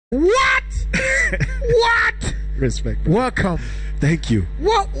What? What? Respect. Welcome. Thank you.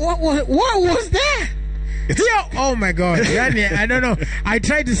 What was that? Oh my God. Yani, I don't know. I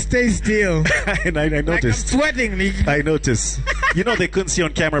tried to stay still. And I noticed. Like I'm sweating. I noticed. You know, they couldn't see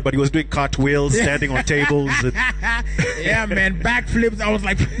on camera, but he was doing cartwheels, standing on tables. And yeah, man. Backflips. I was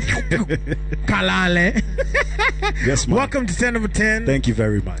like, Kalale. Yes, man. Welcome to 10 over 10. Thank you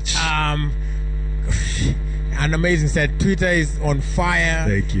very much. An amazing set. Twitter is on fire.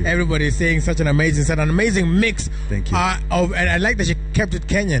 Thank you. Everybody's saying such an amazing set, an amazing mix. Thank you. And I like that you kept it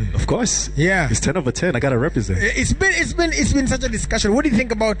Kenyan. Of course. Yeah. It's 10 over 10. I gotta represent. It's been such a discussion. What do you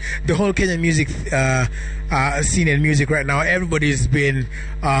think about the whole Kenyan music scene and music right now? Everybody's been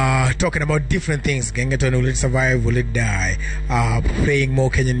talking about different things. Gengetone, will it survive? Will it die? Playing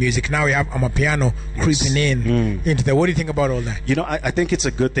more Kenyan music. Now we have Amapiano creeping into that. What do you think about all that? You know, I think it's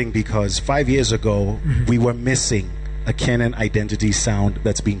a good thing because 5 years ago we were missing a Kenyan identity sound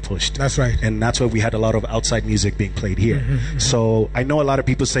that's being pushed. That's right. And that's why we had a lot of outside music being played here. So I know a lot of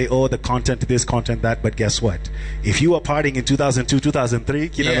people say, oh, the content this, content that, but guess what? If you were partying in 2002, 2003,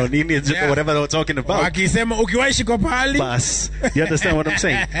 whatever they were talking about, bus. You understand what I'm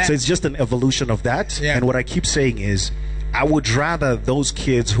saying? So it's just an evolution of that. Yeah. And what I keep saying is, I would rather those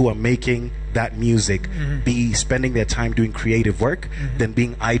kids who are making that music be spending their time doing creative work than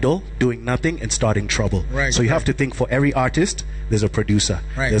being idle, doing nothing, and starting trouble. Right, so you have to think, for every artist, there's a producer,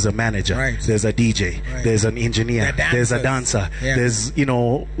 there's a manager, there's a DJ, there's an engineer, there's a dancer, there's,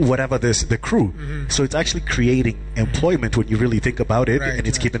 whatever, there's the crew. So it's actually creating employment when you really think about it, and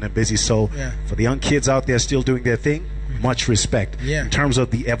it's keeping them busy. So for the young kids out there still doing their thing, much respect. In terms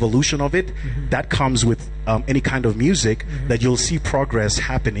of the evolution of it, that comes with any kind of music that you'll see progress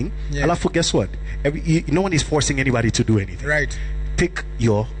happening. Alafu, guess what? No one is forcing anybody to do anything. Right. Pick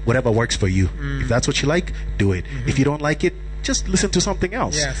your whatever works for you. If that's what you like, do it. If you don't like it, just listen to something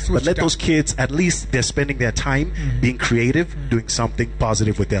else. But let those kids, at least they're spending their time being creative, doing something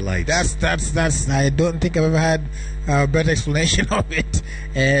positive with their lives. That's I don't think I've ever had a better explanation of it.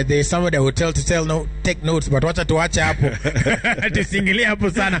 There's somebody that would take notes, but watch hapo. Tusingilie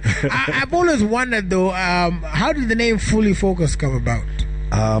hapo sana. I've always wondered though, how did the name Fully Focused come about?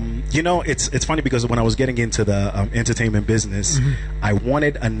 It's funny because when I was getting into the entertainment business, I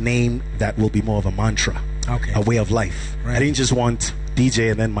wanted a name that will be more of a mantra, a way of life. I didn't just want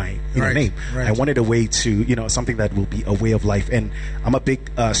DJ and then my name. I wanted a way to, something that will be a way of life. And I'm a big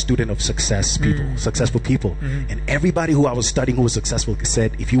student of successful people. And everybody who I was studying who was successful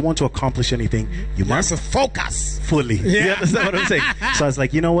said, if you want to accomplish anything, you must focus fully. You understand what I'm saying? So I was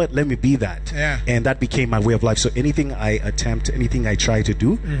like, you know what? Let me be that. And that became my way of life. So anything I attempt, anything I try to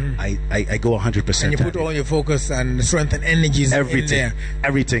do, I go 100%. And you put all your focus and strength and energies in there.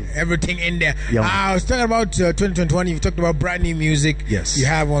 Everything in there. I was talking about 2021. You've talked about brand new music. Yes. You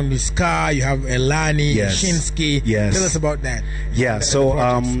have on the Ska, you have Elani, Shinsky. Yes. Tell us about that. Yeah, so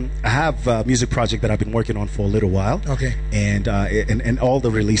I have a music project that I've been working on for a little while. Okay. And all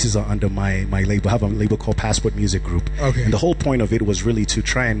the releases are under my label. I have a label called Passport Music Group. Okay. And the whole point of it was really to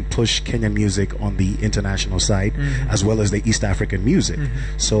try and push Kenyan music on the international side as well as the East African music.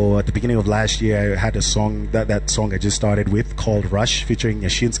 So at the beginning of last year, I had a song, that song I just started with called Rush, featuring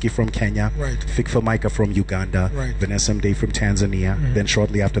Yashinsky from Kenya, Fikfa Micah from Uganda, Vanessa Mdee from Tanzania. Then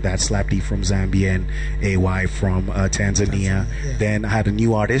shortly after that, Slap D from Zambia and AY from Tanzania. Then I had a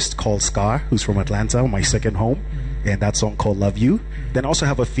new artist called Scar, who's from Atlanta, my second home, and that song called Love You. Then I also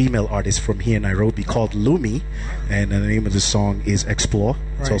have a female artist from here in Nairobi called Lumi, and the name of the song is Explore.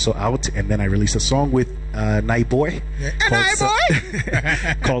 It's also out. And then I released a song with Naiboy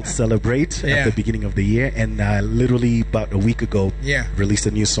called Celebrate at the beginning of the year. And literally about a week ago, released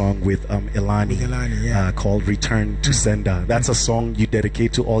a new song with Elani called Return to Sender. That's a song you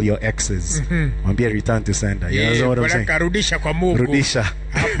dedicate to all your exes. Mwambie Return to Sender. You know what I'm saying? Rudisha.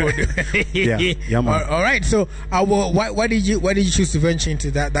 Yeah, man. All right. So, why did you choose to venture into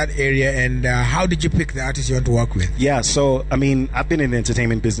that area, and how did you pick the artists you want to work with? Yeah. So, I mean, I've been in the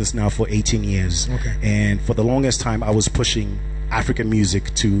entertainment business now for 18 years, and for the longest time, I was pushing African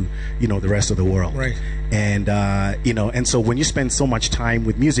music to the rest of the world. And and so when you spend so much time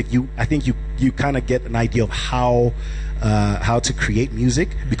with music, I think you kind of get an idea of how to create music,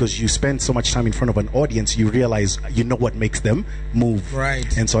 because you spend so much time in front of an audience, you realize what makes them move.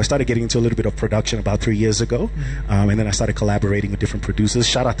 And so I started getting into a little bit of production about 3 years ago, and then I started collaborating with different producers.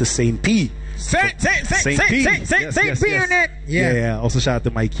 Shout out to Saint P. Saint P on it. Yeah. Also shout out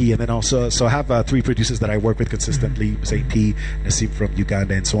to Mikey, and then also I have 3 producers that I work with consistently: Saint P, Nassim from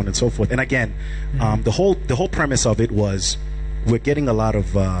Uganda, and so on and so forth. And again, the whole premise of it was, we're getting a lot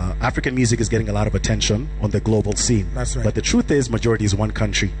of African music is getting a lot of attention on the global scene. That's right. But the truth is, majority is one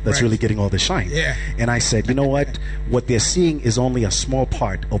country that's Right. really getting all the shine. Yeah. And I said, you know what? What they're seeing is only a small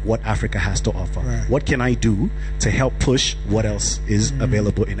part of what Africa has to offer. Right. What can I do to help push what else is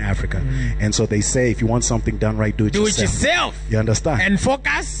available in Africa? And so they say, if you want something done right, do it yourself. You understand? And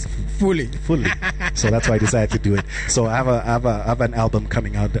focus fully. Fully. So that's why I decided to do it. So I have an album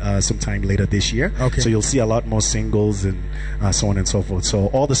coming out sometime later this year. Okay. So you'll see a lot more singles and so on and so forth. So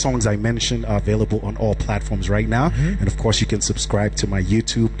all the songs I mentioned are available on all platforms right now. And of course, you can subscribe to my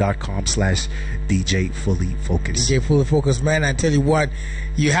youtube.com/DJ Fully Focus. DJ Fully Focus, man. I tell you what,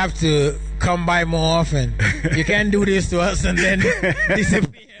 you have to come by more often. You can't do this to us and then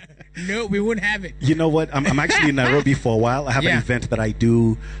disappear. No, we wouldn't have it. You know what? I'm actually in Nairobi for a while. I have Yeah. an event that I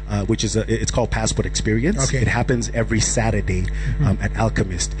do, which is it's called Passport Experience. Okay. It happens every Saturday at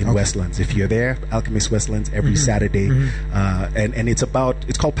Alchemist in Westlands. If you're there, Alchemist Westlands every Saturday, and it's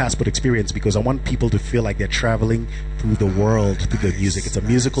called Passport Experience because I want people to feel like they're traveling through the world through the music. It's a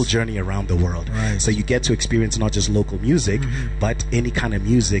musical journey around the world. Right. So you get to experience not just local music, but any kind of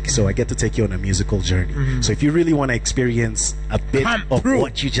music. So I get to take you on a musical journey. So if you really want to experience a bit Come of through.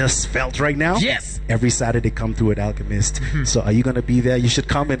 what you just felt right now, Yes. every Saturday come through at Alchemist. So are you going to be there? You should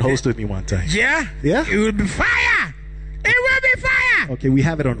come and host with me one time. Yeah? Yeah? It will be fire! It will be fire! Okay, we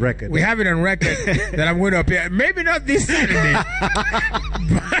have it on record. We have it on record that I'm going to appear. Maybe not this Saturday,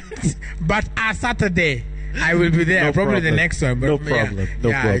 but a Saturday. I will be there. No Probably problem. the next one. But No problem. No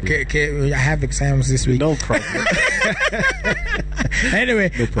problem. I have exams this week. No problem.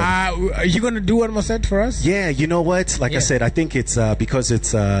 Anyway, No problem. are you going to do one more set for us? Yeah, you know what? Like Yeah. I said, I think it's because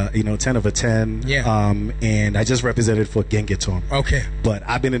it's 10 over 10. Yeah. And I just represented for Gengetone. Okay. But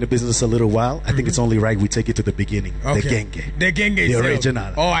I've been in the business a little while. I think it's only right we take it to the beginning. Okay. The Genge. The Genge The itself.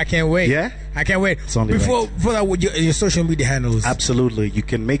 original. Oh, I can't wait. Yeah? I can't wait. It's only Before right. that, your social media handles. Absolutely. You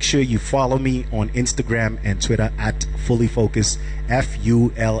can make sure you follow me on Instagram and Twitter at Fully Focus,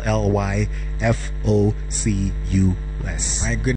 FULLYFOCUS. My goodness.